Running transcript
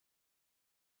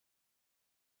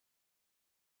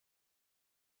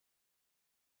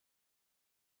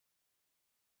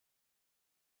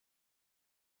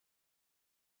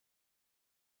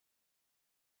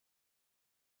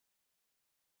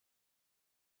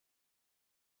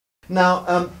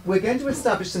Now, we're going to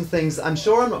establish some things. I'm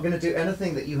sure I'm not going to do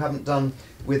anything that you haven't done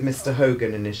with Mr.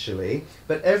 Hogan initially,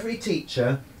 but every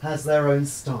teacher has their own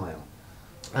style.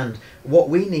 And what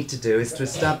we need to do is to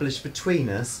establish between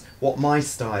us what my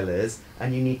style is,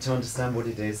 and you need to understand what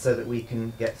it is so that we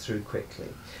can get through quickly.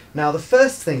 Now, the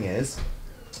first thing is,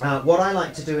 what I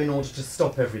like to do in order to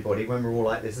stop everybody when we're all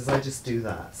like this is I just do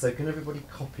that. So can everybody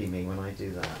copy me when I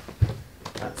do that?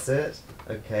 That's it.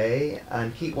 Okay,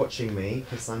 and keep watching me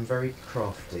because I'm very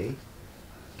crafty.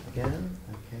 Again,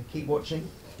 okay, keep watching.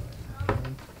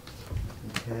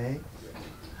 Okay.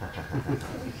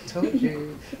 Told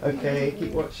you. Okay,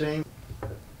 keep watching.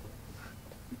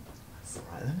 That's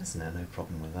alright then, isn't there? No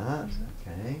problem with that.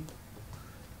 Okay.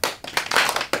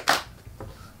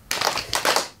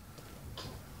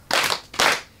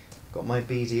 Got my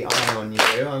beady eye on you.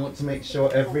 I want to make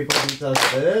sure everybody does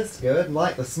this. Good.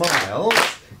 Like the smiles.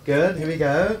 Good. Here we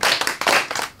go.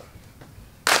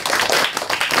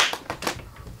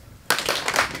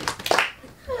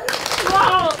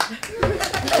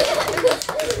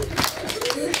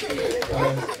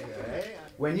 Okay.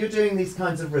 When you're doing these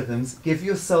kinds of rhythms, give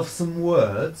yourself some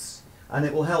words and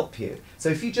it will help you. So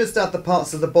if you just add the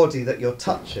parts of the body that you're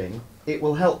touching, it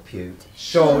will help you.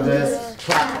 Shoulders,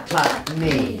 clap, clap,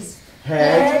 knees.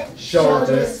 Head,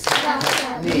 shoulders, clap,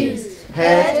 clap, knees.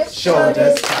 Head,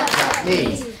 shoulders, clap, clap,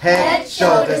 knees. Head,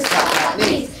 shoulders, clap, clap,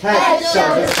 knees. Head,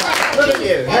 shoulders, clap, clap, look at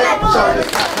you. Head, shoulders,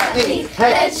 clap, clap, knees.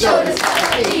 Head, shoulders,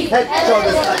 clap, clap, knees. Head,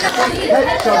 shoulders, clap, clap, knees.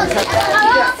 Head, shoulders, clap,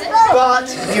 clap, knees.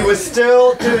 But you were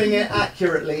still doing it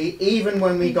accurately, even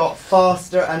when we got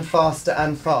faster and faster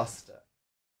and faster.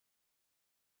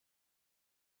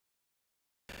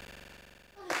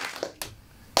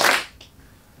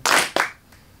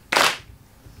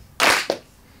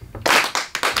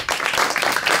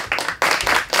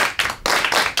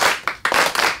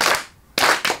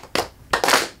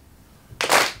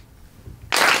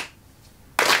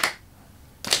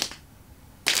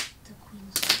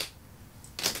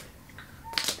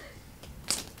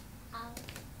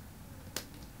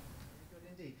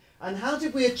 And how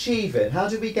did we achieve it? How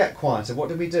did we get quieter? What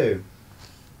did we do?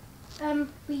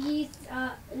 We used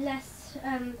less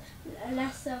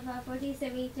of our bodies. So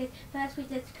first we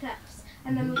did claps,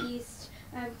 and then we used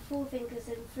 4 fingers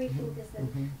and 3 fingers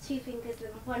and 2 fingers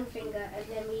and 1 finger, and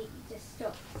then we just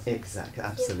stopped. Exactly,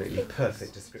 absolutely,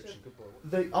 perfect description. Good boy.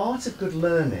 The art of good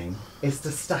learning is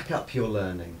to stack up your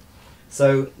learning.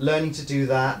 So learning to do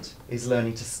that is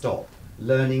learning to stop.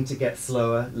 Learning to get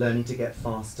slower, learning to get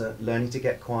faster, learning to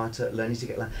get quieter, learning to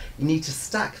get louder. You need to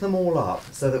stack them all up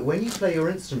so that when you play your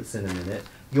instruments in a minute,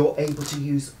 you're able to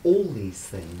use all these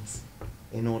things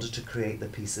in order to create the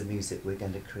piece of music we're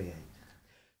going to create.